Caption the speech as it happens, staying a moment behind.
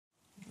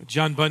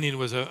John Bunyan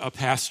was a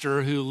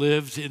pastor who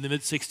lived in the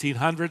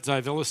mid-1600s.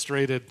 I've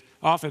illustrated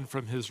often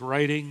from his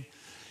writing.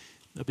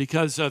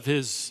 Because of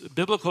his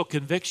biblical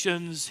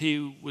convictions, he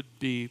would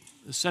be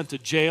sent to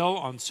jail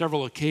on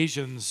several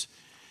occasions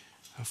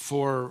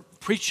for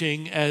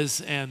preaching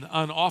as an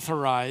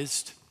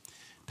unauthorized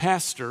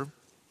pastor.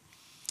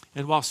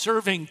 And while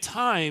serving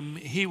time,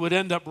 he would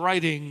end up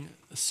writing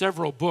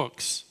several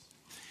books.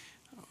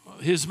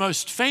 His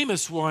most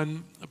famous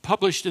one,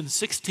 published in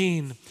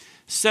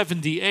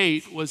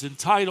 1678, was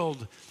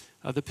entitled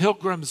The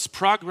Pilgrim's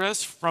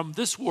Progress from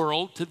This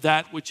World to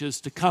That Which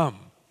Is to Come,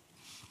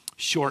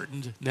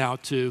 shortened now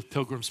to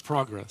Pilgrim's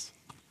Progress.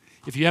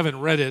 If you haven't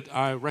read it,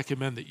 I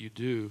recommend that you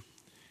do.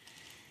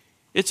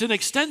 It's an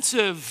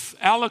extensive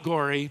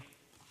allegory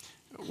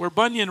where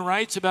Bunyan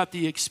writes about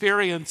the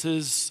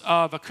experiences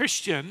of a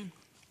Christian.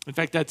 In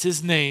fact, that's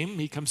his name.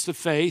 He comes to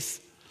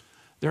faith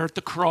there at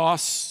the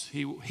cross.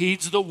 He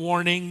heeds the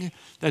warning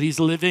that he's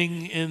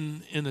living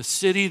in a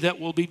city that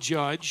will be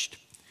judged.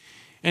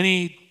 And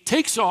he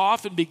takes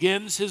off and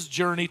begins his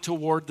journey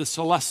toward the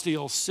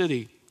celestial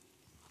city,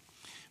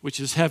 which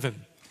is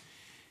heaven.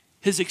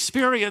 His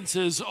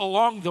experiences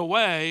along the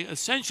way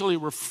essentially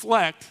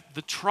reflect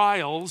the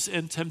trials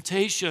and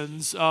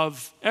temptations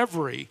of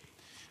every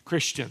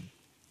Christian.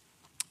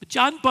 But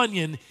John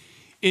Bunyan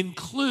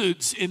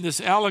includes in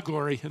this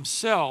allegory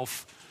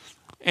himself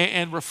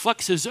and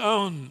reflects his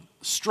own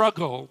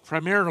struggle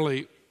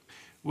primarily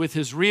with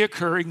his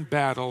reoccurring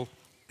battle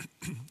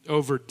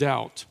over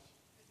doubt.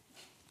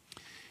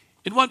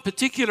 In one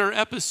particular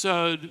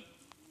episode,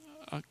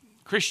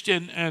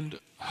 Christian and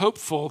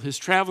Hopeful, his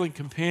traveling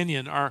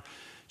companion, are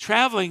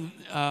traveling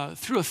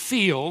through a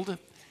field,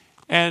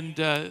 and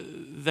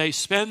they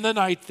spend the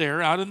night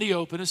there out in the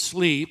open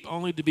asleep,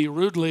 only to be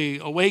rudely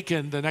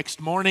awakened the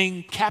next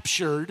morning,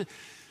 captured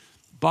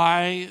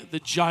by the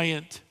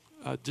giant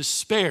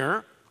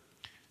Despair,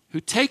 who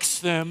takes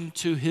them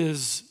to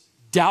his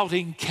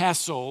doubting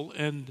castle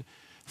and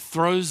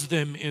throws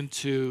them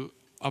into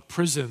a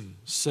prison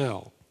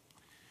cell.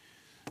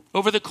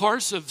 Over the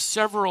course of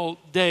several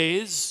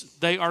days,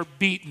 they are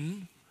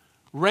beaten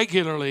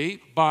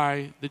regularly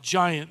by the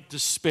giant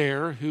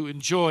Despair, who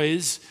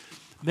enjoys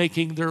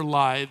making their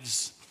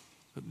lives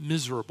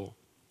miserable.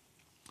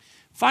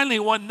 Finally,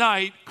 one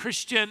night,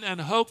 Christian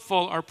and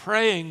Hopeful are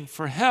praying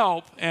for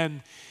help,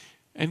 and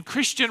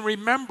Christian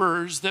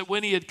remembers that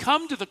when he had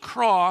come to the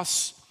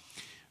cross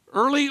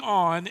early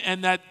on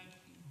and that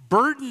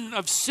burden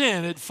of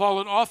sin had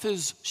fallen off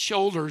his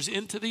shoulders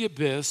into the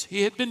abyss,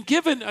 he had been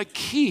given a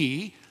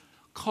key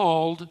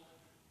called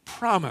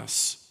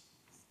promise.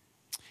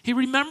 He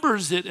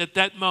remembers it at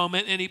that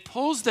moment, and he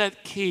pulls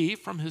that key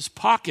from his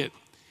pocket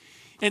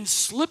and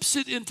slips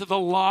it into the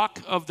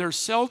lock of their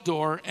cell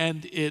door,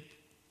 and it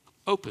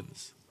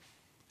opens.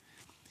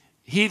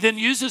 He then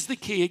uses the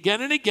key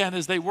again and again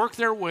as they work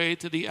their way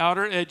to the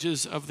outer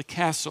edges of the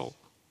castle.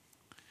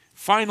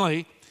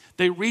 Finally,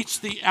 they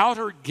reach the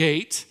outer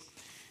gate,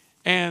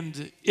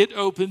 and it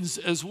opens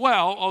as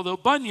well, although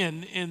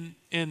Bunyan,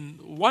 in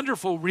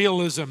wonderful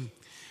realism,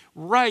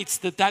 writes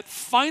that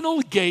final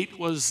gate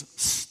was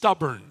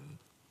stubborn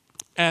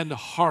and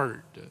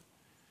hard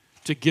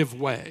to give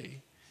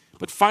way.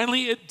 But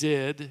finally it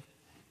did,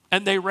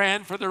 and they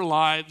ran for their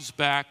lives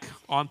back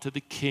onto the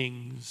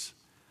king's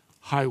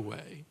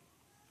highway.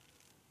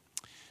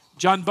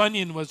 John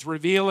Bunyan was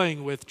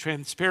revealing with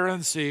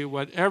transparency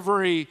what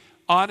every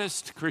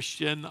honest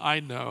Christian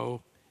I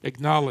know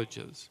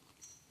acknowledges: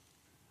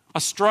 a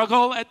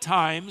struggle at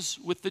times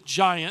with the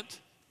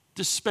giant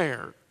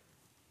Despair.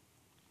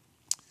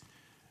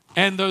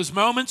 And those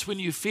moments when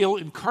you feel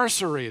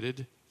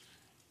incarcerated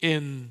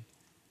in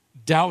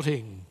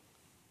doubting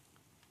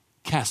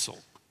castle.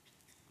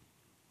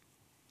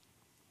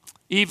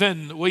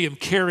 Even William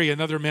Carey,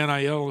 another man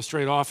I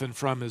illustrate often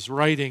from his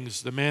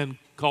writings, the man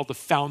called the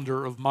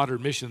founder of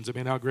modern missions. I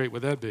mean, how great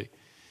would that be?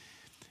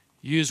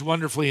 Used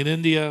wonderfully in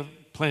India,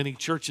 planting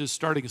churches,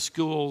 starting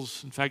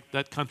schools, in fact,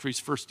 that country's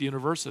first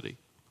university.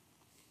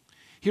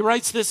 He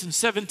writes this in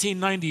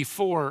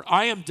 1794,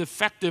 "I am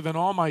defective in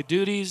all my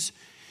duties.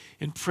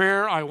 In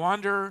prayer I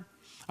wander,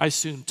 I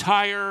soon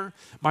tire,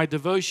 my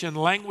devotion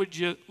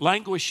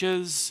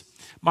languishes,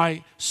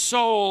 my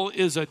soul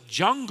is a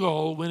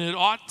jungle when it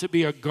ought to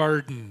be a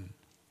garden.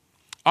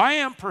 I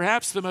am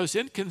perhaps the most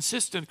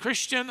inconsistent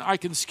Christian. I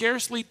can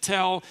scarcely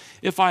tell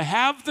if I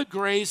have the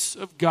grace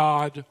of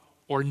God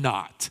or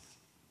not."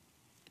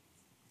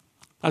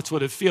 That's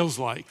what it feels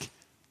like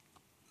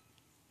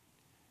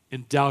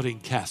in Doubting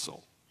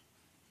Castle.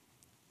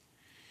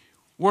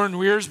 Warren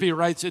Wiersbe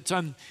writes,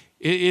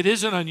 it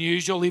isn't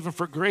unusual even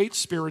for great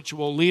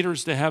spiritual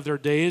leaders to have their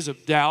days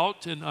of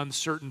doubt and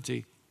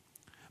uncertainty.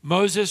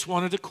 Moses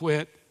wanted to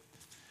quit,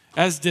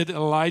 as did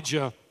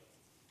Elijah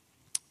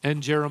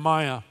and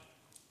Jeremiah.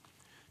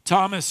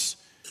 Thomas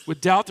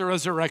would doubt the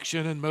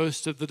resurrection, and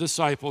most of the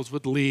disciples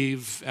would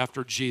leave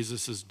after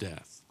Jesus'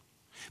 death.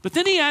 But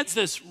then he adds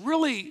this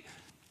really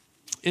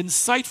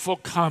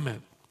insightful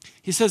comment.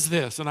 He says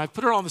this, and I've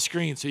put it on the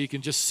screen so you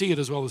can just see it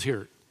as well as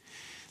hear it.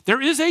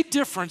 There is a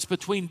difference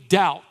between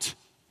doubt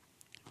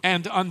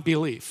and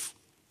unbelief.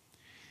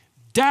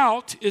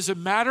 Doubt is a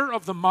matter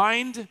of the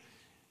mind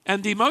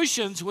and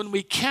emotions when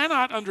we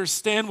cannot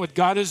understand what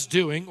God is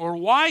doing or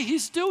why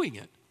he's doing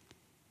it.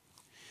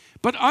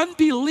 But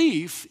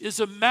unbelief is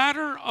a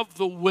matter of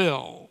the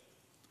will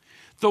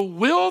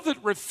that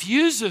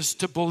refuses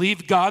to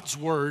believe God's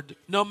word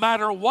no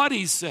matter what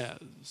he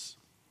says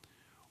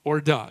or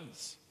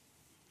does.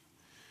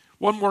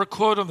 One more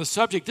quote on the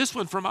subject, this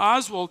one from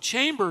Oswald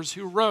Chambers,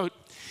 who wrote,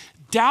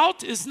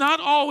 "Doubt is not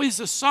always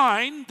a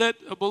sign that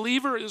a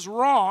believer is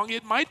wrong.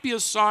 It might be a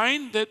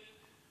sign that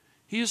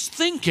he is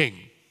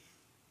thinking,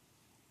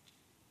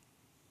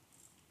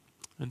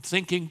 and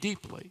thinking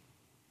deeply.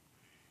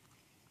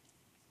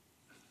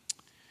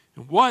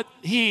 And what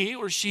he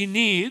or she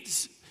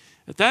needs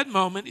at that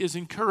moment is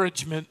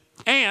encouragement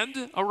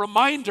and a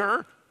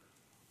reminder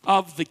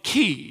of the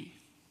key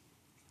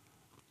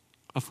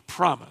of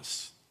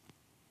promise,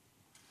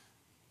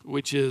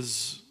 which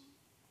is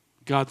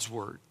God's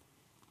word."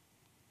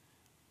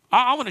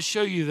 I want to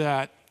show you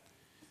that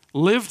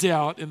lived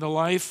out in the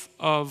life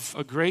of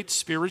a great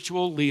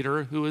spiritual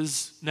leader who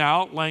is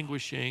now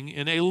languishing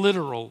in a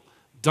literal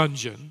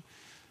dungeon,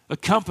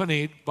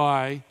 accompanied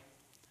by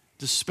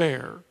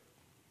despair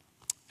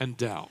and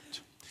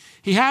doubt.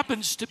 He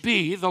happens to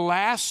be the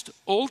last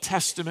Old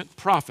Testament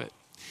prophet,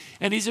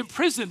 and he's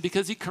imprisoned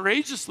because he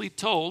courageously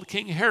told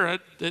King Herod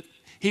that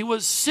he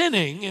was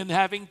sinning in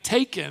having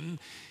taken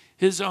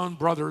his own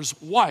brother's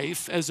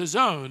wife as his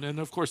own. And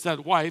of course,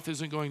 that wife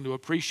isn't going to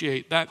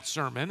appreciate that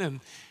sermon,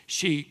 and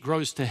she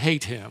grows to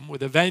hate him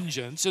with a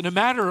vengeance. In a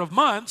matter of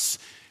months,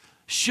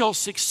 she'll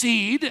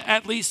succeed,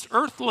 at least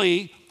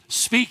earthly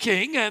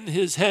speaking, and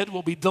his head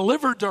will be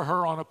delivered to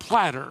her on a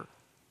platter.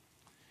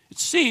 It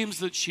seems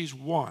that she's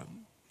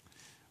won.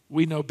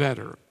 We know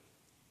better.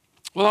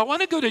 Well, I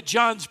want to go to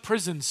John's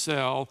prison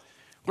cell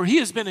where he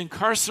has been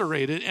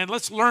incarcerated, and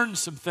let's learn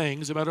some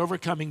things about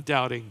overcoming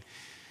doubting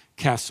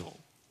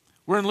Castle.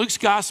 We're in Luke's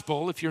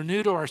gospel. If you're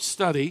new to our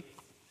study,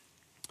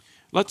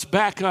 let's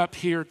back up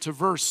here to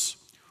verse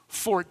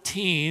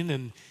 14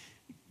 and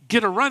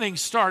get a running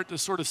start to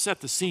sort of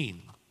set the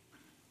scene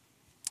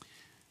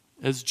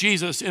as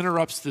Jesus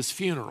interrupts this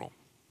funeral.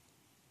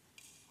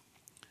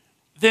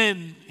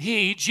 Then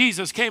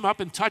Jesus, came up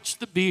and touched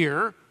the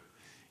bier,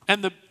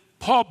 and the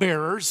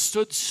pallbearers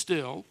stood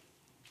still.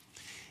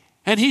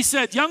 And he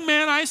said, "Young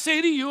man, I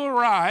say to you,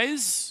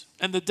 arise."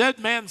 And the dead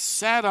man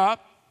sat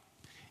up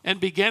and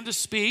began to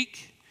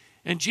speak.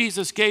 And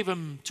Jesus gave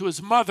him to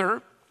his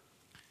mother.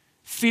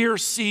 Fear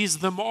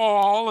seized them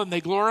all, and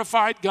they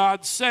glorified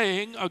God,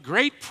 saying, "A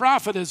great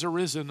prophet has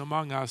arisen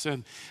among us,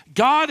 and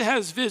God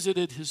has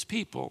visited his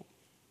people."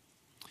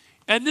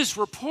 And this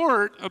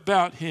report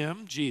about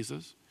him,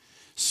 Jesus,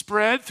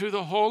 spread through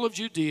the whole of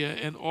Judea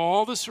and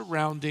all the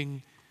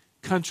surrounding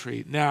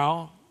country.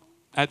 Now,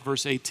 at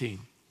verse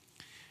 18.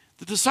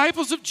 The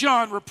disciples of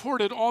John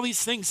reported all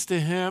these things to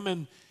him,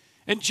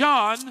 and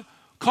John,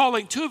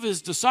 calling two of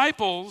his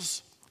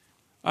disciples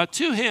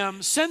to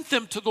him, sent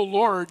them to the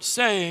Lord,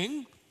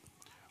 saying,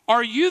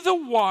 "Are you the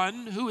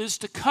one who is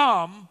to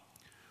come,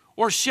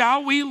 or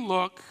shall we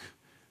look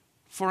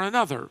for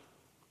another?"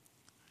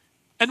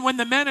 And when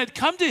the men had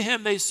come to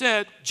him, they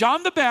said,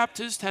 "John the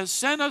Baptist has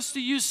sent us to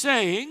you,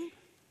 saying,"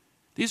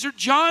 these are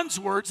John's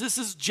words. This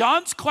is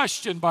John's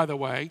question, by the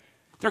way.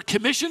 They're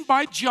commissioned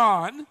by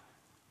John.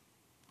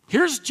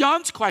 Here's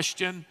John's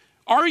question: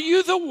 "Are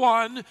you the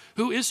one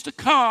who is to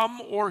come,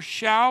 or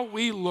shall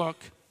we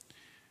look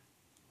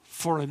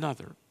for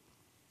another?"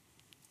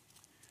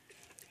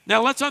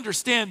 Now let's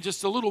understand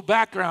just a little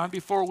background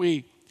before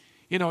we,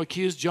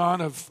 accuse John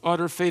of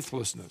utter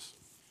faithlessness.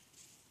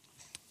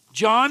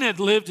 John had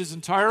lived his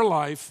entire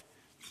life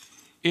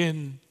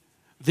in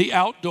the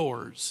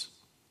outdoors.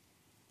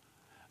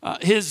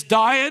 His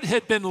diet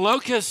had been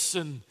locusts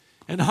and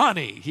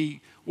honey. He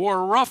wore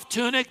a rough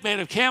tunic made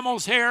of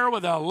camel's hair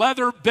with a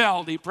leather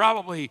belt. He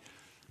probably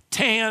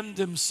tanned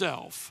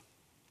himself.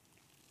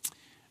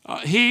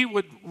 He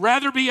would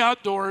rather be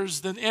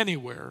outdoors than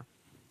anywhere.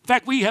 In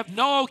fact, we have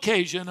no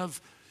occasion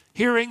of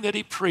hearing that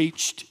he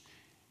preached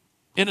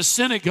in a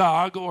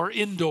synagogue or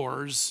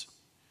indoors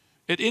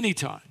at any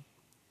time.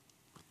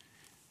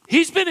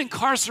 He's been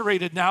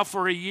incarcerated now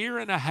for a year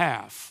and a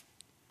half,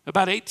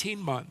 about 18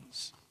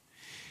 months.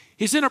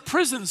 He's in a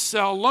prison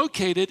cell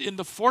located in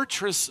the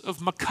fortress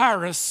of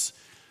Machaerus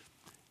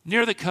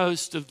near the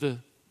coast of the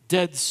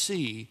Dead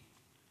Sea.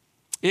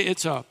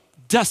 It's a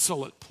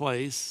desolate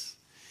place.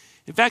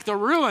 In fact, the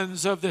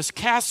ruins of this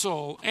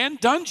castle and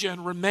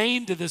dungeon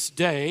remain to this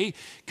day,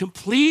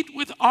 complete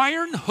with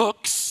iron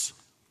hooks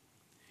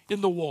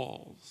in the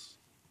walls.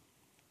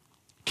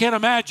 Can't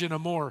imagine a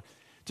more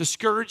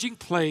discouraging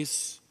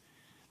place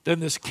than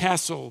this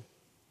castle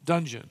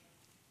dungeon.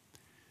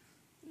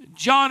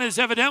 John has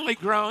evidently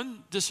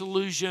grown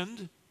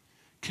disillusioned,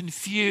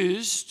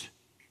 confused,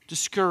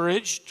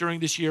 discouraged during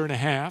this year and a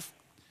half.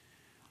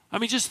 I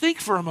mean, just think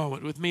for a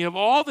moment with me of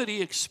all that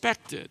he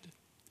expected.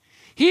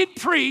 He had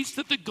preached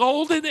that the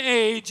golden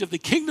age of the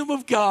kingdom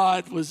of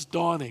God was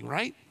dawning,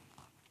 right?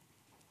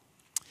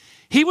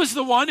 He was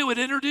the one who had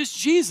introduced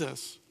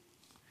Jesus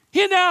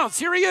He announced,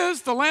 here he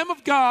is, the Lamb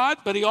of God,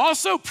 but he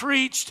also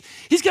preached,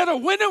 he's got a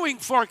winnowing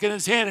fork in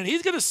his hand, and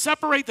he's going to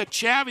separate the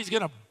chaff, he's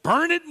going to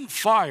burn it in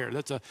fire.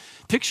 That's a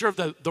picture of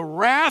the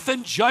wrath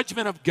and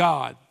judgment of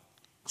God.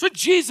 That's what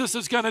Jesus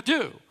is going to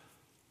do.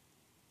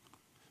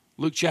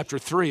 Luke chapter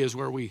 3 is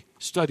where we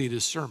studied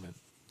his sermon.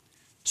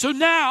 So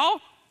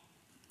now,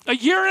 a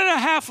year and a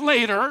half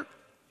later,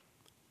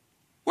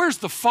 where's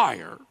the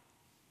fire?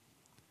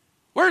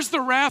 Where's the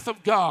wrath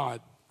of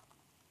God?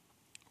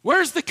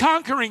 Where's the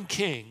conquering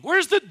king?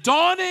 Where's the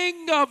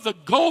dawning of the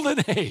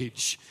golden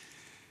age?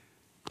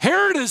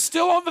 Herod is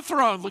still on the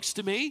throne, looks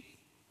to me.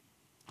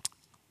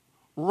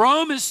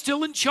 Rome is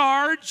still in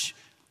charge.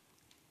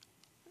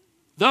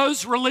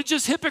 Those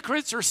religious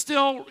hypocrites are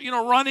still,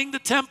 running the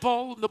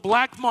temple and the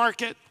black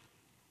market.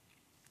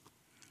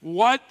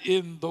 What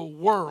in the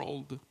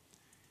world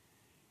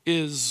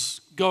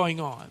is going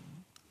on?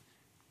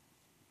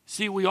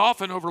 See, we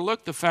often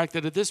overlook the fact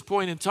that at this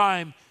point in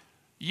time,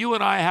 you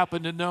and I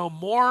happen to know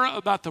more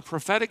about the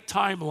prophetic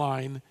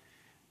timeline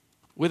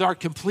with our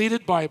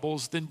completed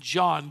Bibles than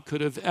John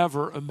could have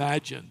ever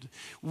imagined.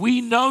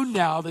 We know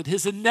now that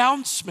his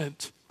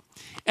announcement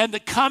and the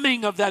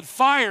coming of that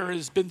fire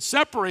has been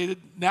separated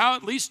now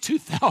at least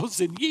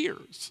 2,000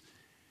 years.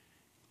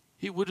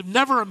 He would have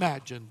never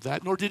imagined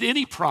that, nor did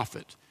any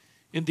prophet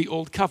in the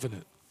Old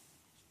Covenant.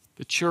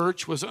 The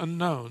church was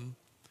unknown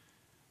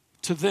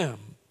to them.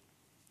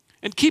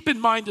 And keep in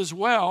mind as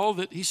well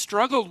that he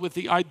struggled with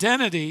the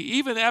identity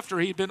even after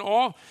he'd been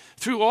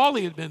through all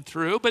he had been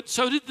through, but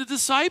so did the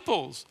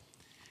disciples.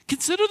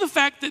 Consider the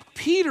fact that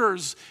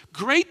Peter's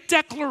great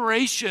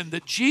declaration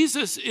that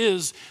Jesus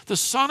is the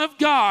Son of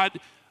God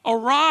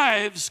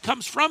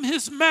comes from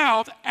his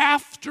mouth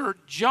after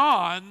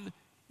John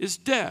is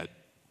dead.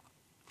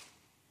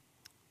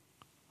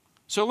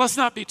 So let's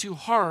not be too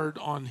hard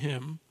on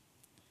him.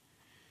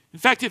 In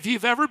fact, if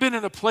you've ever been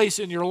in a place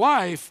in your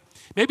life,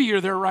 maybe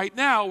you're there right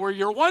now, where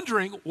you're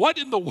wondering, what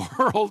in the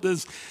world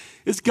is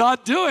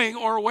God doing,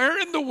 or where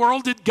in the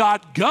world did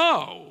God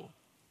go?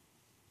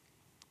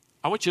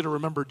 I want you to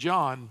remember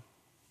John,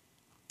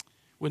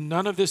 when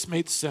none of this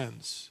made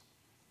sense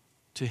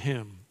to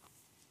him.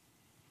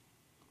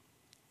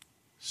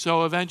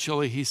 So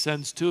eventually he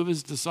sends two of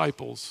his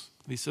disciples.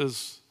 He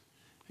says,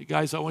 hey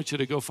guys, I want you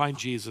to go find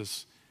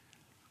Jesus.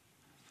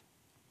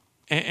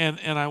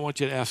 And I want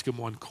you to ask him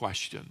one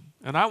question.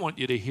 And I want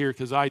you to hear,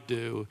 because I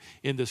do,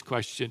 in this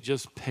question,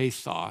 just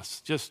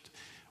pathos, just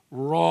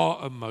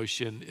raw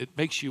emotion. It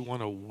makes you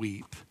want to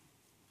weep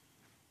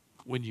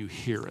when you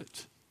hear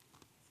it.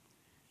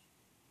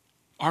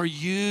 Are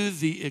you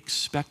the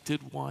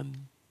expected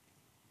one?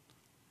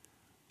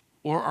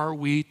 Or are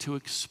we to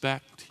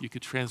expect, you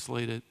could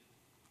translate it,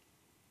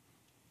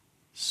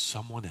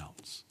 someone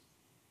else?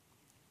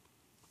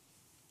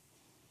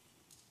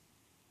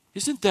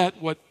 Isn't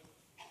that what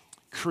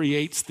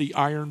creates the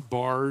iron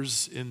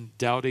bars in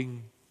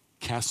Doubting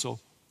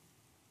Castle?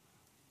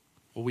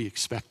 What we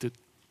expected.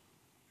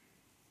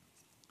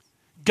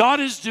 God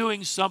is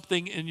doing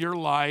something in your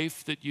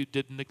life that you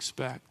didn't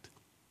expect.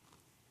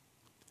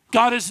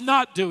 God is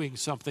not doing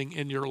something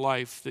in your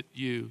life that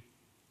you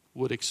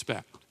would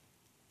expect.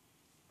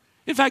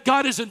 In fact,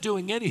 God isn't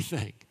doing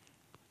anything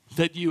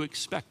that you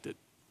expected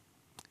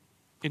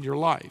in your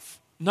life.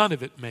 None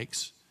of it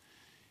makes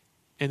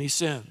any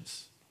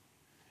sense.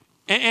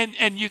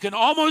 And you can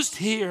almost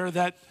hear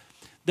that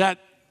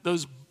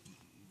those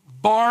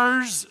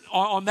bars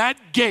on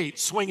that gate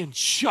swinging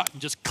shut and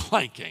just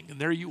clanking,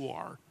 and there you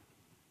are.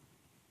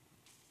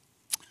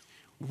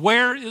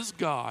 Where is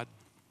God?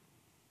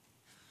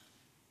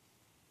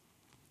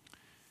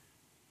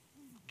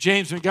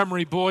 James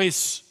Montgomery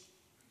Boyce,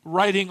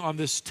 writing on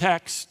this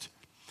text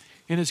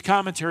in his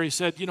commentary,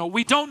 said,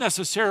 we don't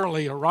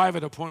necessarily arrive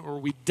at a point where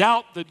we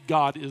doubt that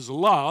God is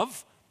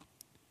love.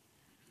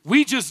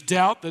 We just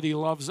doubt that he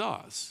loves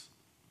us.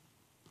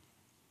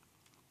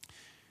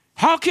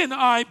 How can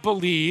I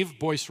believe,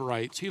 Boyce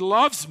writes, he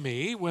loves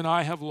me when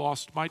I have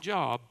lost my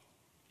job?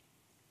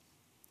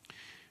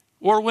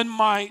 Or when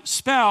my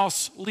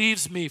spouse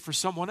leaves me for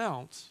someone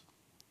else?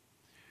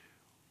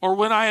 Or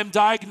when I am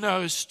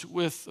diagnosed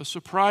with a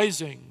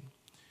surprising,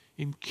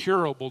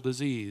 incurable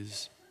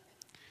disease?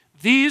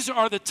 These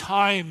are the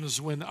times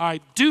when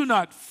I do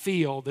not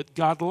feel that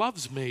God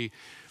loves me,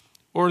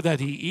 or that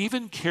he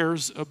even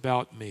cares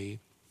about me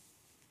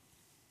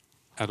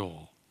at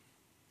all.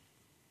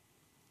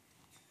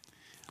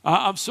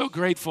 I'm so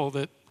grateful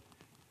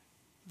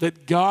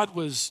that God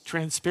was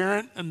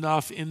transparent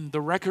enough in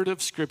the record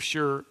of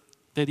Scripture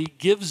that he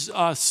gives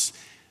us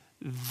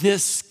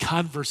this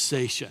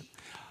conversation.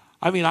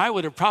 I mean, I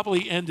would have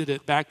probably ended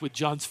it back with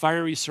John's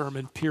fiery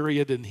sermon,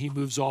 period, and he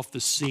moves off the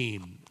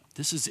scene.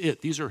 This is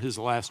it. These are his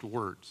last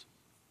words.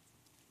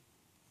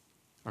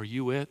 Are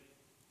you it?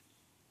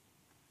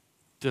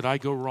 Did I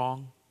go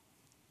wrong?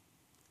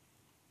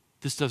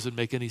 This doesn't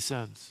make any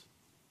sense.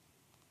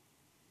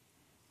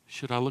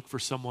 Should I look for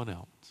someone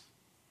else?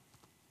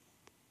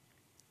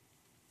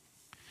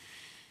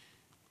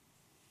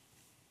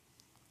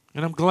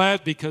 And I'm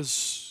glad,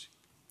 because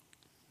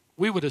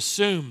we would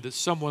assume that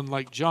someone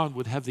like John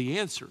would have the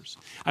answers.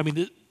 I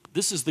mean,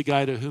 this is the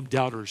guy to whom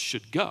doubters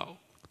should go.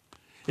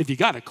 If you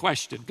got a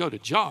question, go to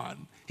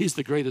John. He's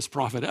the greatest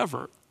prophet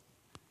ever.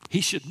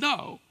 He should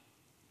know.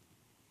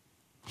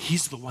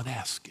 He's the one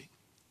asking.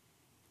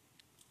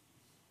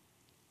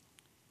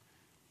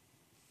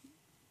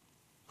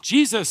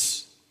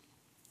 Jesus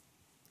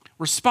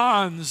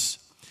responds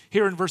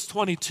here in verse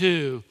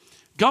 22,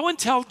 "Go and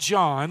tell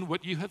John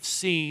what you have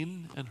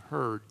seen and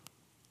heard.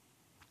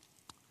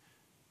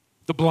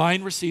 The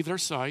blind receive their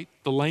sight,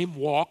 the lame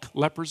walk,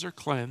 lepers are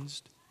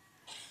cleansed,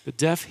 the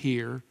deaf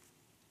hear,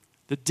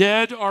 the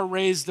dead are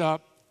raised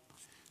up,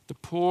 the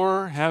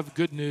poor have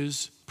good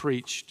news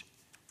preached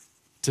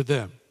to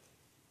them."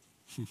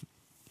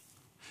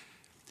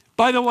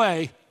 By the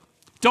way,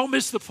 don't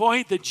miss the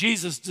point that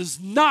Jesus does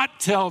not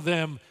tell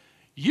them,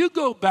 "You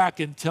go back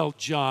and tell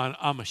John,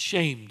 I'm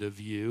ashamed of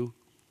you.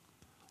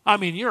 I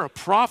mean, you're a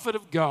prophet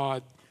of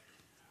God.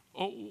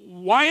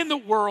 Why in the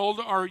world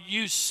are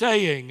you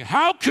saying,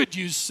 how could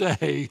you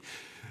say,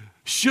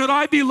 should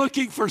I be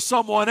looking for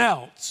someone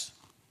else?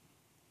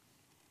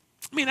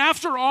 I mean,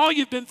 after all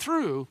you've been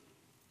through,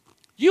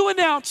 you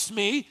announced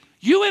me,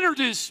 you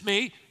introduced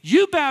me,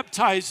 you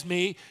baptized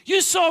me, you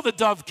saw the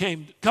dove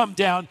come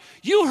down,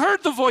 you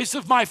heard the voice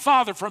of my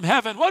Father from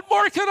heaven. What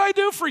more could I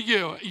do for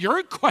you?"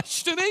 You're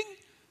questioning?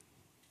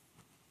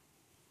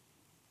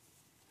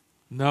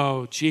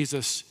 No,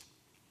 Jesus,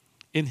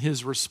 in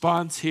his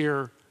response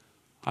here,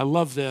 I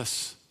love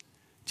this,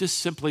 just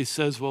simply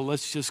says, well,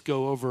 let's just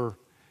go over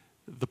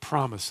the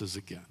promises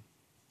again.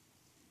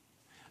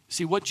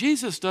 See, what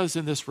Jesus does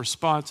in this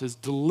response is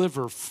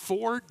deliver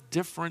 4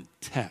 different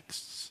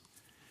texts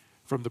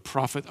from the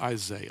prophet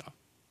Isaiah.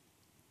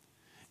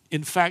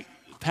 In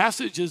fact,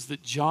 passages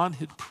that John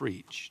had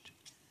preached.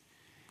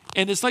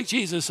 And it's like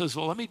Jesus says,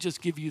 well, let me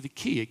just give you the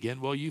key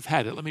again. Well, you've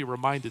had it. Let me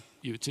remind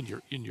you, it's in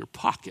your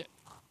pocket.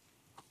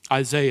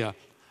 Isaiah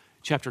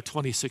chapter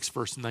 26,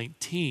 verse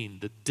 19,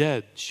 "The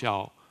dead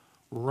shall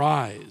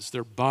rise,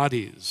 their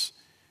bodies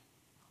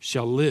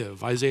shall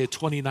live." Isaiah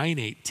 29,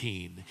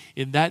 18,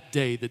 "In that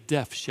day the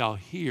deaf shall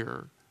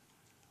hear."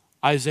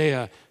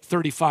 Isaiah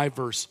 35,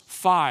 verse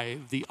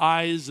 5, "The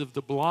eyes of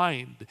the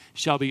blind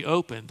shall be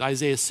opened."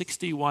 Isaiah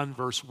 61,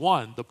 verse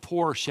 1, "The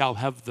poor shall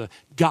have the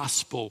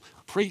gospel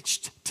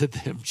preached to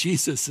them."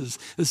 Jesus is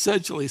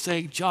essentially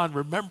saying, John,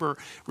 remember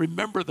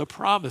the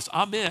promise.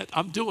 I'm it.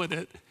 I'm doing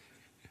it.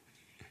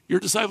 Your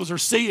disciples are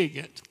seeing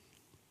it.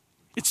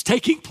 It's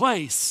taking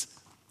place.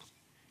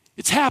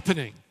 It's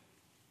happening.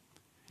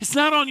 It's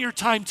not on your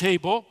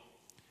timetable.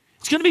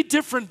 It's going to be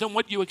different than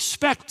what you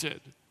expected.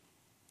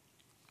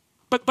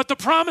 But the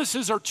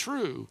promises are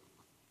true.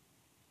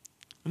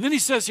 And then he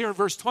says here in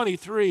verse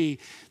 23,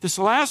 this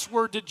last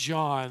word to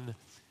John,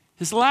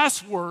 his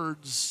last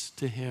words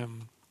to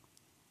him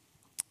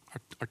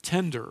are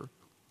tender.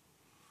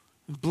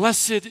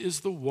 "Blessed is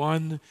the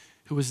one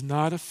who is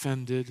not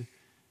offended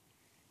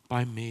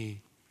by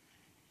me."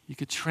 You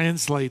could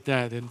translate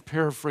that and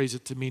paraphrase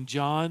it to mean,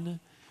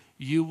 John,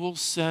 you will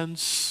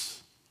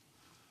sense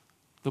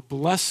the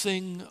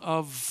blessing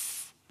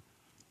of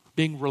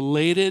being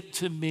related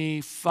to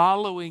me,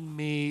 following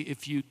me,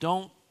 if you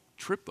don't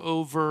trip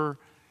over,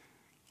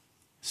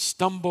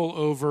 stumble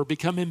over,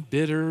 become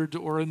embittered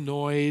or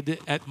annoyed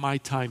at my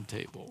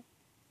timetable.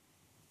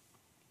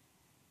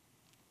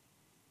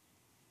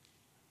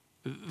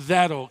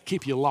 That'll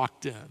keep you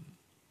locked in.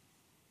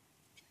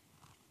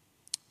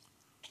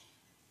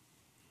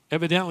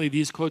 Evidently,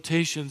 these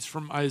quotations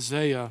from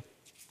Isaiah,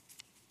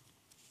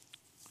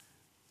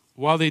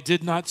 while they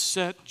did not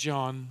set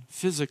John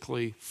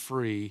physically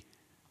free,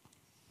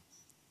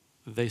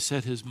 they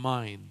set his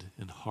mind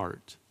and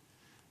heart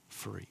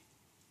free.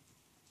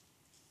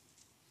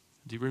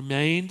 And he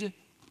remained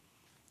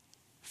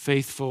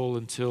faithful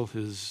until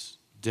his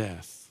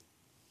death.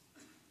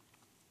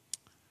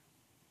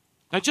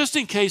 Now, just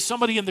in case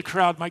somebody in the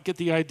crowd might get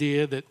the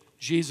idea that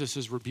Jesus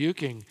is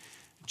rebuking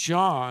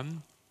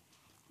John,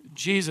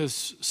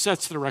 Jesus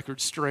sets the record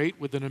straight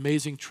with an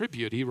amazing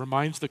tribute. He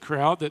reminds the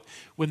crowd that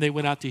when they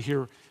went out to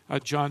hear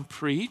John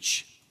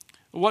preach,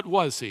 what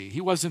was he?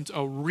 He wasn't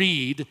a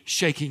reed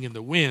shaking in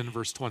the wind,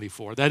 verse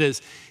 24. That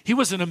is, he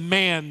wasn't a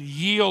man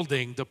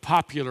yielding to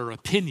popular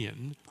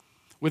opinion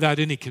without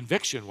any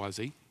conviction, was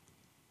he?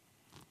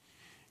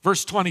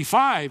 Verse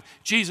 25,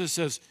 Jesus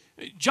says,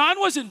 John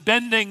wasn't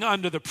bending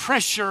under the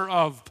pressure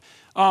of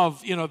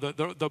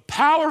the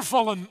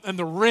powerful and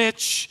the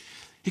rich.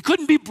 He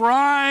couldn't be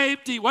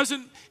bribed. He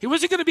wasn't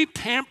going to be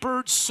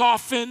pampered,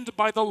 softened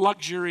by the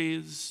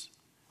luxuries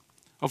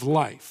of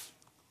life.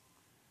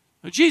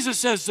 Now, Jesus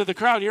says to the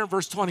crowd here in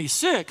verse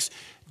 26,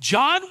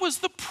 John was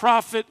the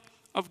prophet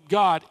of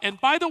God. And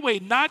by the way,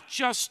 not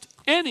just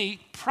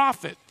any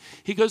prophet.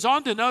 He goes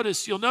on to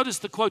you'll notice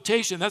the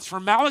quotation, that's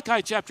from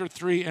Malachi chapter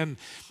 3 and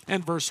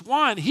verse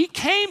 1. He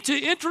came to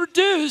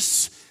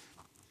introduce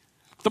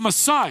the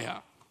Messiah,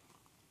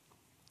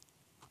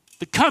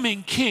 the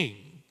coming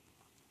king.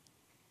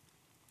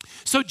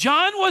 So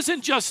John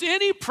wasn't just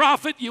any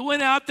prophet you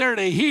went out there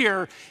to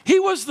hear. He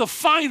was the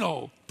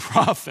final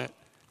prophet.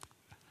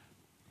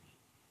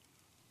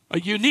 a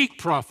unique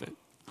prophet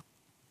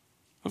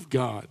of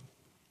God.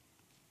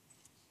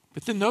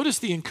 But then notice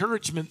the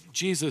encouragement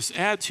Jesus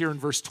adds here in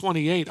verse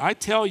 28. I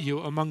tell you,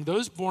 among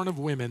those born of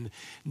women,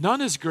 none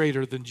is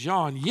greater than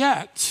John.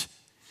 Yet,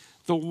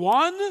 the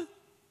one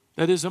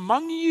that is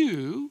among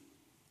you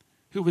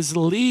who is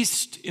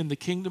least in the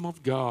kingdom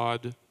of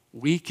God,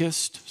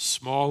 weakest,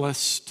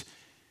 smallest,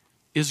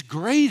 is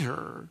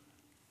greater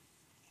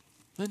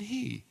than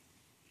he.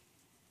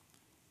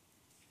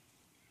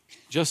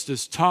 Just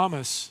as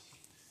Thomas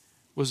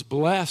was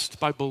blessed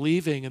by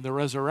believing in the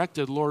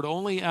resurrected Lord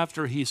only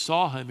after he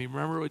saw him. You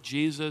remember what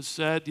Jesus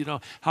said?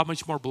 How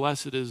much more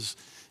blessed is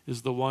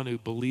the one who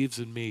believes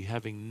in me,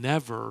 having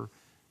never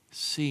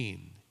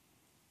seen.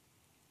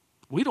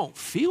 We don't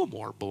feel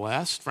more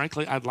blessed.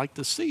 Frankly, I'd like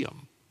to see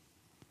him.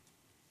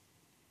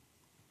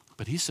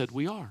 But he said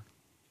we are.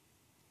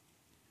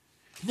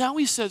 Now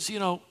he says,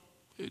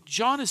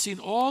 John has seen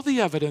all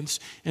the evidence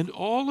and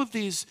all of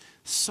these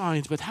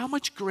signs, but how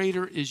much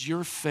greater is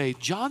your faith?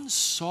 John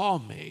saw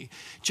me.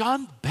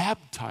 John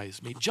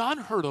baptized me. John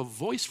heard a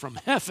voice from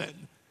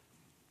heaven.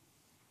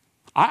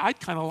 I'd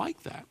kind of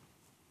like that.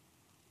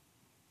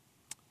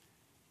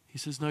 He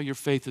says, no, your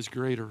faith is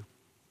greater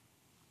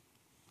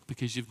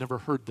because you've never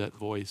heard that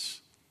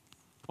voice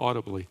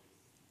audibly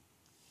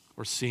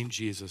or seen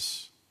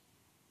Jesus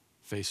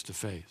face to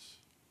face.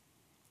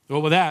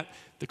 Well, with that,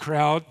 the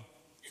crowd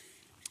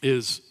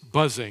is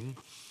buzzing.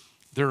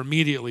 They're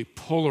immediately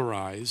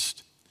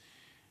polarized.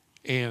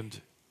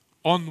 And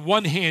on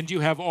one hand,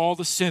 you have all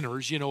the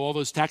sinners, all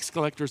those tax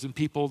collectors and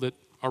people that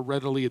are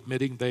readily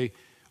admitting they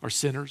are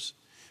sinners.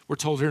 We're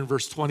told here in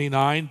verse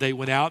 29, they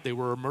went out, they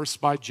were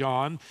immersed by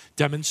John,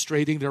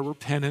 demonstrating their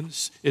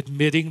repentance,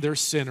 admitting they're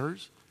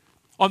sinners.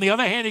 On the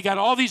other hand, you got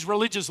all these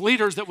religious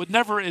leaders that would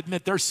never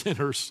admit they're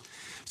sinners.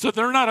 So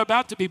they're not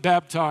about to be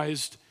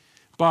baptized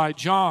by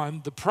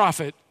John, the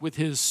prophet, with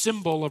his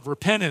symbol of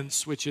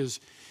repentance, which is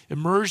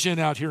immersion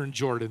out here in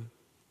Jordan.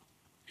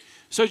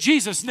 So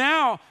Jesus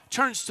now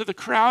turns to the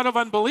crowd of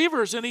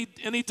unbelievers and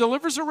he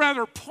delivers a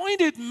rather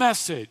pointed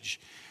message.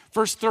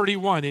 Verse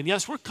 31, and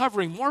yes, we're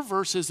covering more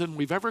verses than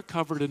we've ever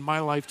covered in my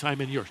lifetime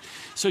and yours.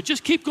 So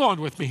just keep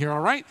going with me here, all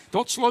right?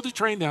 Don't slow the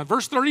train down.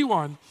 Verse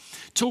 31,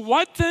 to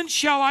what then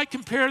shall I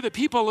compare the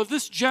people of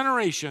this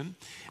generation,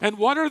 and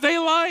what are they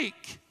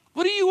like?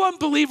 What are you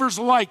unbelievers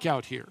like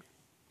out here?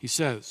 He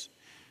says,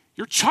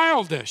 you're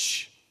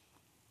childish.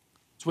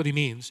 That's what he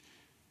means.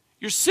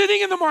 You're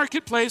sitting in the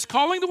marketplace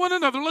calling to one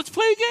another, let's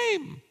play a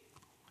game.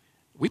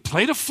 We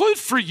played a flute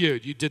for you.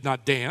 You did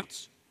not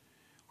dance.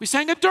 We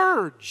sang a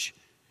dirge,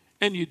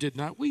 and you did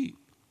not weep.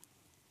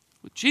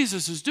 What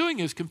Jesus is doing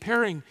is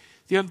comparing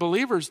the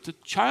unbelievers to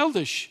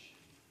childish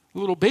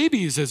little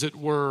babies, as it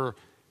were.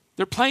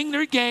 They're playing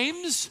their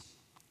games,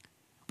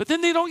 but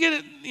then they don't get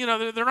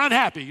it, they're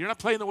unhappy. You're not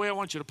playing the way I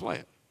want you to play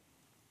it.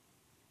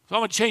 So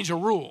I'm going to change the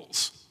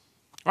rules.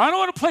 Or I don't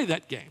want to play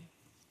that game.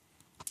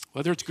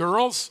 Whether it's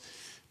girls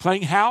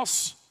playing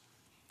house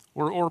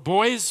or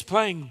boys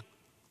playing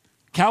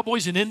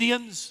cowboys and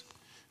Indians,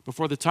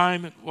 before the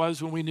time it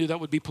was when we knew that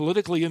would be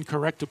politically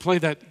incorrect to play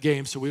that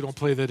game, so we don't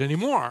play that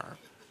anymore.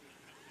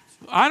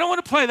 I don't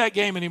want to play that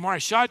game anymore. I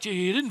shot you.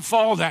 You didn't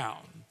fall down.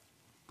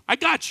 I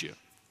got you.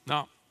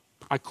 No,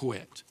 I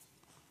quit.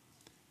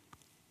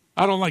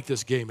 I don't like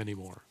this game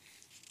anymore.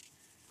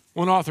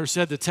 One author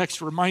said the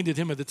text reminded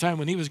him of the time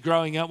when he was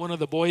growing up, one of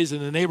the boys in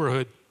the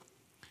neighborhood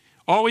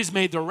always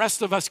made the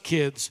rest of us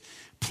kids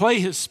play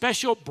his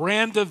special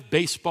brand of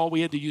baseball.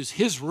 We had to use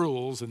his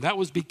rules, and that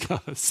was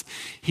because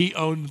he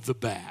owned the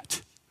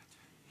bat.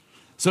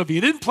 So if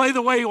you didn't play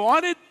the way you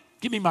wanted,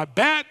 give me my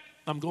bat,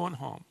 I'm going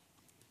home.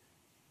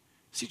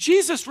 See,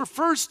 Jesus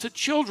refers to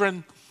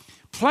children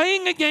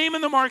playing a game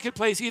in the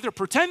marketplace, either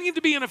pretending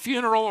to be in a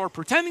funeral or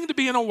pretending to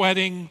be in a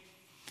wedding.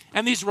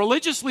 And these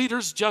religious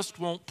leaders just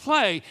won't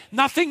play.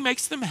 Nothing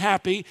makes them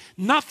happy.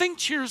 Nothing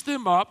cheers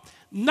them up.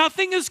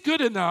 Nothing is good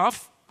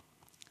enough.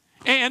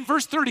 And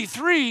verse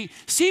 33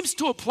 seems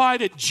to apply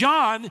to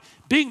John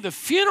being the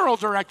funeral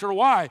director.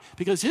 Why?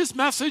 Because his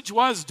message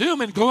was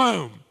doom and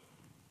gloom.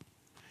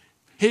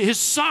 His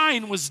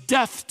sign was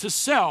death to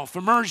self,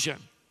 immersion.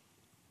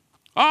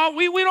 Oh,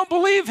 we don't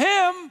believe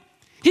him.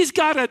 He's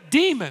got a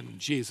demon,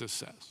 Jesus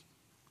says.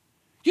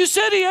 You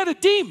said he had a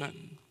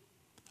demon.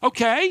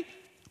 Okay.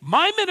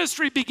 My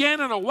ministry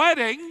began in a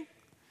wedding,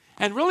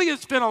 and really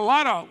it's been a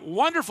lot of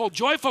wonderful,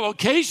 joyful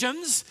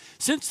occasions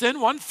since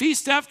then, one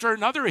feast after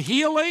another,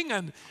 healing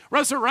and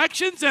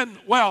resurrections. And,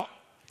 well,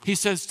 he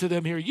says to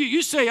them here,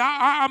 you say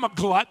I'm a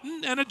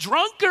glutton and a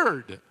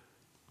drunkard.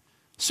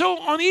 So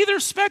on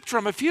either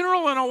spectrum, a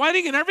funeral and a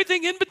wedding and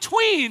everything in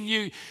between,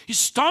 you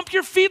stomp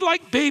your feet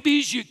like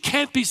babies, you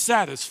can't be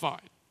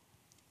satisfied.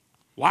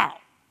 Wow.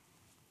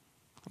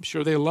 I'm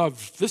sure they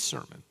loved this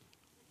sermon.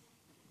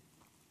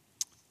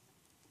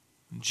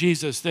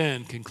 Jesus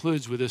then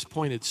concludes with this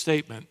pointed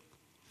statement.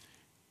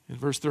 In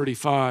verse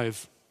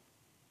 35,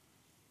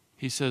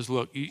 he says,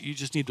 look, you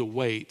just need to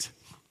wait.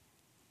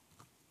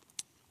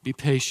 Be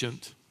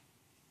patient.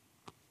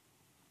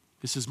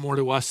 This is more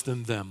to us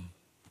than them.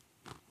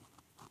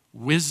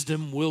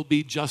 Wisdom will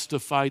be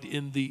justified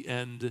in the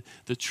end.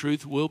 The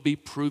truth will be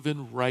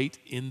proven right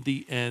in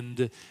the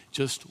end.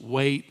 Just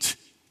wait.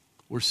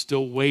 We're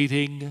still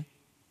waiting.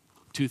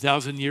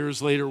 2,000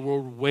 years later, we're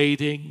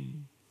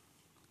waiting.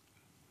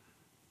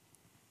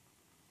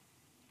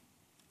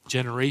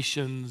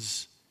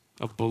 Generations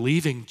of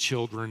believing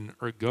children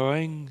are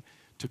going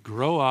to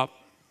grow up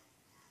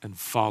and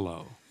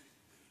follow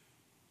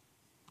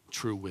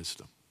true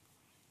wisdom.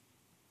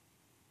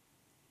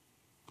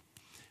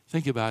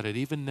 Think about it.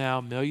 Even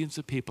now, millions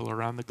of people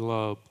around the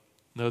globe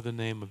know the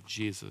name of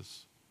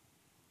Jesus,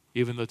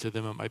 even though to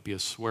them it might be a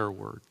swear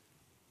word.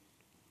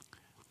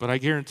 But I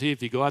guarantee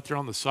if you go out there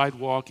on the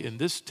sidewalk in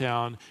this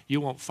town, you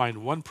won't find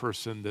one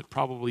person that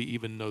probably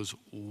even knows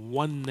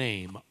one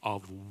name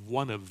of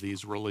one of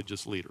these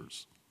religious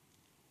leaders.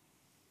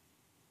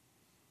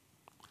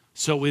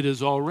 So it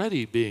is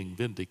already being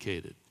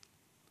vindicated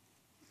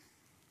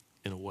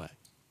in a way.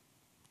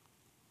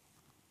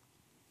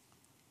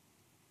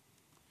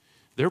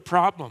 Their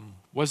problem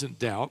wasn't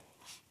doubt,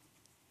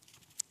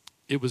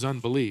 it was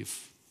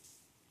unbelief.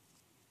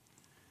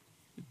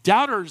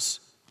 Doubters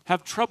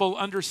have trouble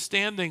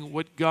understanding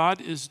what God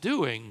is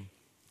doing.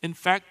 In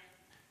fact,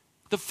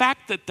 the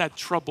fact that that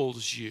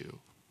troubles you,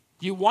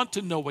 you want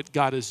to know what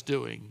God is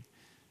doing,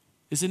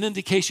 is an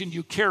indication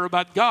you care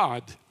about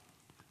God.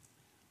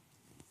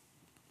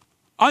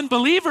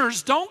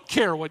 Unbelievers don't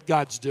care what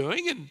God's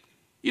doing, and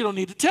you don't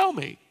need to tell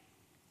me.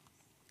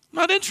 I'm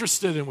not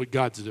interested in what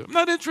God's doing. I'm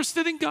not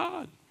interested in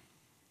God.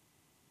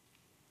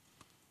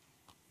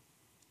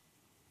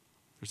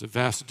 There's a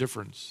vast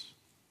difference.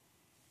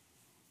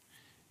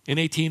 In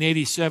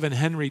 1887,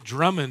 Henry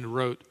Drummond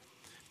wrote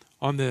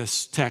on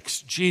this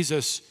text,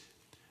 Jesus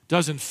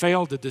doesn't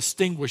fail to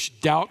distinguish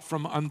doubt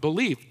from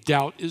unbelief.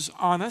 Doubt is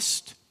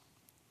honest.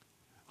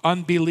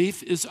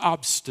 Unbelief is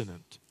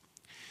obstinate.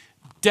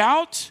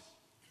 Doubt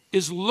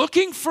is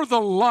looking for the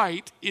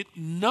light it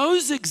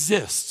knows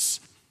exists.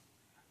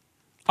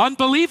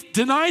 Unbelief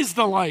denies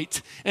the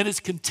light and is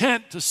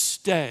content to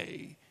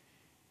stay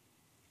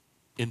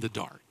in the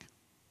dark.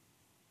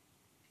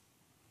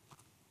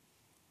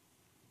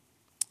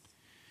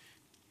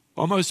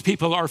 Well, most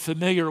people are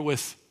familiar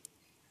with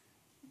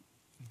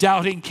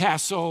Doubting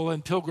Castle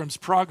and Pilgrim's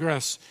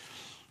Progress.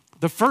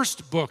 The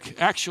first book,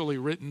 actually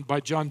written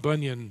by John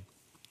Bunyan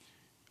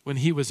when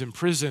he was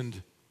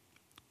imprisoned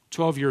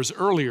 12 years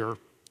earlier,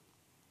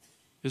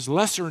 is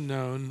lesser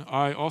known.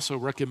 I also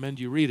recommend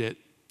you read it.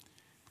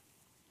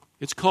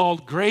 It's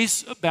called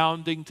Grace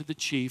Abounding to the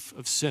Chief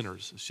of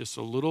Sinners. It's just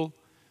a little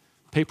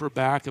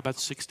paperback, about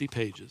 60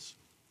 pages.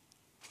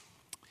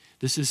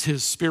 This is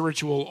his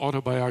spiritual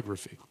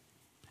autobiography.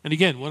 And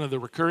again, one of the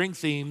recurring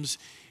themes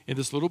in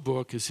this little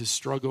book is his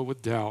struggle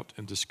with doubt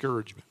and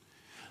discouragement.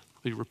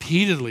 He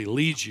repeatedly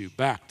leads you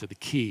back to the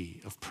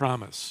key of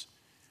promise,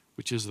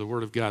 which is the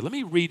Word of God. Let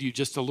me read you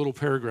just a little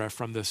paragraph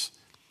from this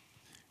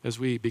as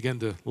we begin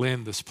to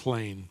land this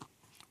plane.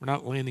 We're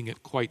not landing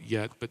it quite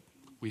yet, but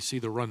we see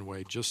the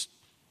runway just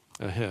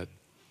ahead.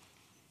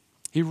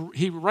 He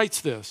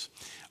writes this: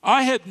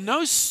 I had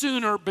no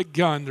sooner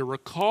begun to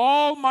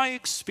recall my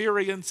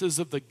experiences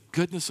of the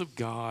goodness of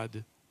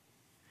God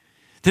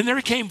than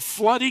there came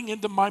flooding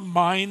into my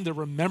mind the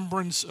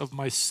remembrance of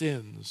my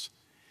sins,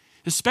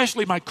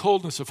 especially my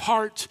coldness of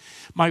heart,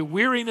 my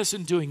weariness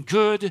in doing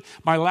good,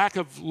 my lack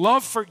of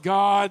love for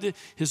God,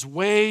 His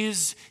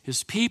ways,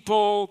 His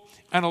people.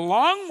 And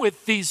along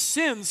with these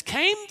sins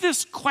came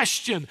this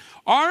question: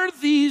 are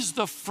these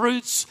the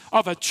fruits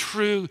of a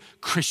true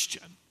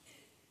Christian?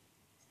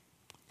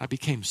 I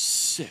became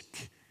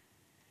sick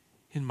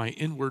in my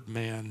inward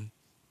man,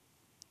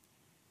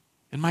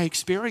 and my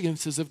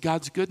experiences of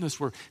God's goodness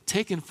were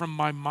taken from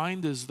my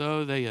mind as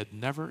though they had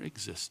never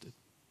existed.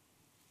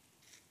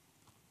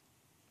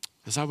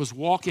 As I was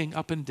walking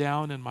up and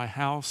down in my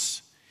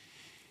house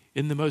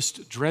in the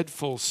most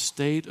dreadful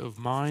state of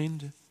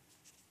mind,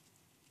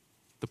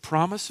 the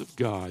promise of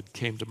God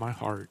came to my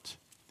heart.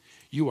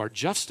 You are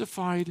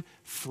justified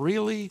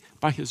freely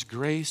by His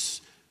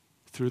grace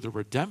through the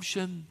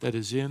redemption that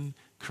is in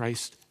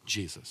Christ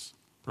Jesus.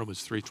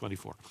 Romans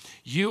 3:24.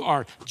 You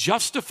are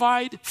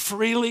justified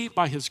freely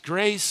by His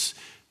grace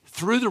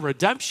through the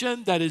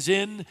redemption that is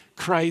in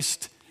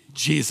Christ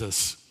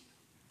Jesus.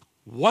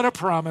 What a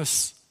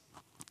promise,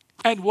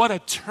 and what a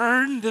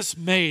turn this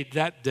made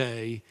that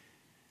day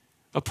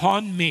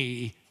upon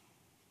me.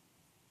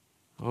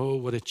 Oh,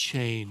 what a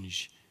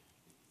change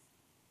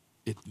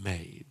it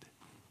made.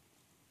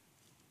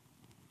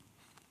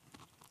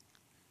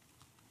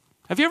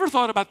 Have you ever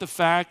thought about the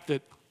fact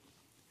that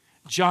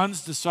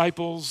John's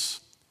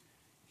disciples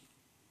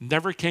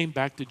never came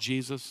back to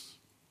Jesus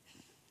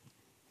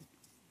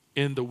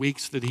in the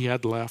weeks that he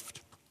had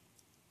left?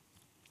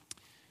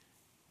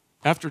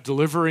 After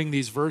delivering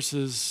these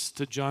verses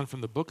to John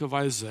from the book of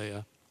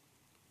Isaiah,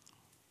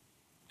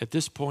 at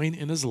this point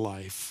in his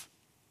life,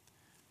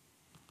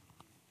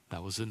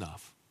 that was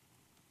enough.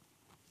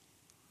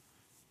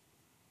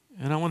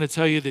 And I want to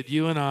tell you that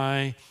you and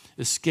I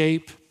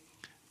escape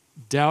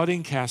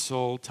Doubting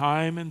Castle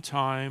time and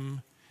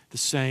time the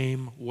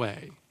same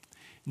way.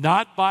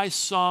 not by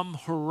some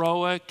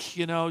heroic,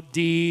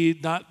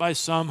 deed, not by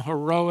some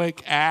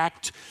heroic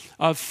act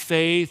of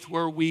faith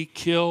where we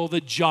kill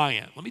the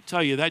giant. Let me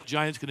tell you, that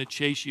giant's going to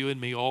chase you and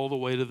me all the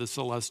way to the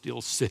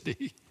celestial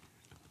city.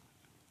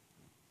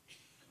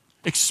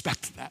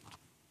 Expect that.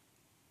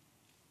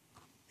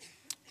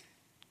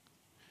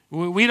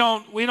 We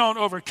don't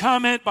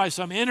overcome it by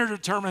some inner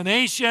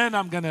determination.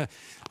 I'm gonna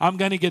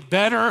get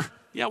better.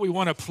 Yeah, we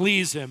want to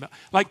please him.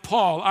 Like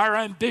Paul, our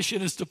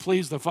ambition is to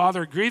please the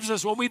Father. It grieves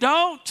us when we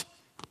don't.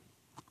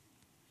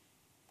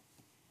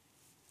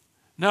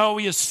 No,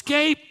 we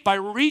escape by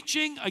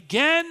reaching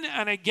again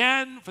and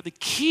again for the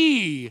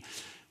key,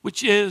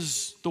 which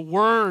is the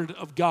Word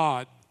of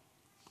God.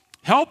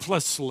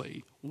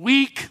 Helplessly,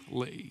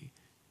 weakly,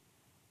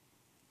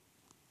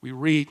 we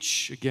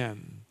reach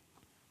again.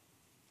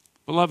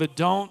 Beloved,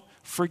 don't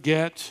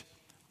forget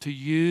to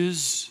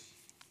use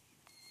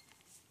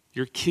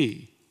your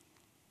key.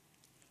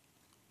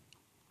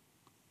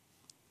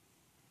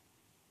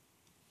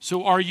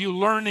 So are you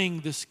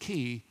learning this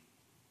key?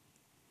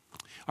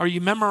 Are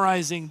you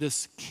memorizing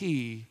this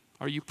key?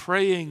 Are you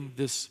praying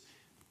this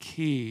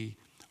key?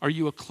 Are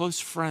you a close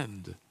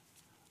friend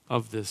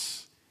of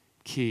this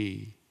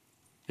key?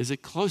 Is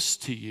it close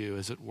to you,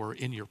 as it were,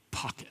 in your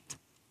pocket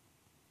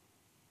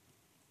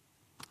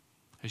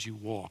as you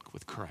walk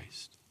with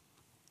Christ?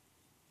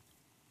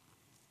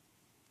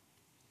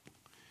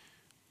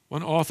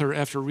 One author,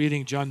 after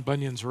reading John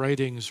Bunyan's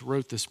writings,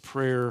 wrote this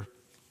prayer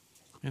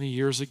many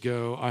years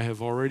ago. I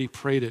have already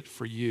prayed it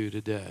for you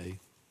today.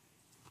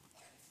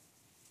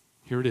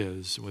 Here it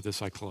is, and with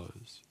this I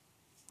close.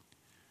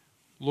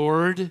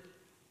 Lord,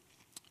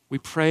 we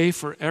pray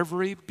for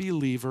every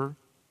believer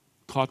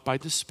caught by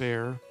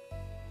despair,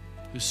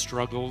 who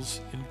struggles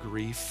in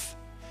grief,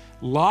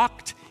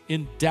 locked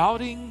in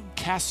doubting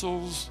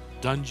castle's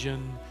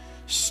dungeon,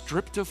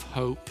 stripped of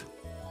hope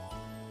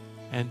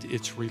and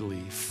its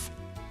relief.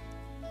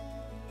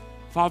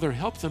 Father,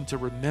 help them to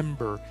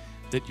remember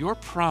that your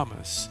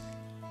promise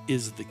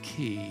is the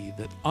key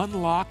that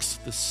unlocks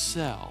the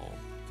cell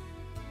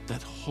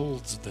that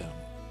holds them,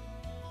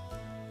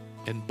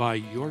 and by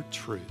your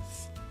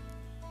truth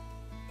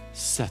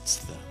sets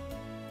them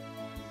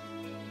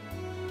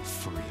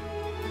free.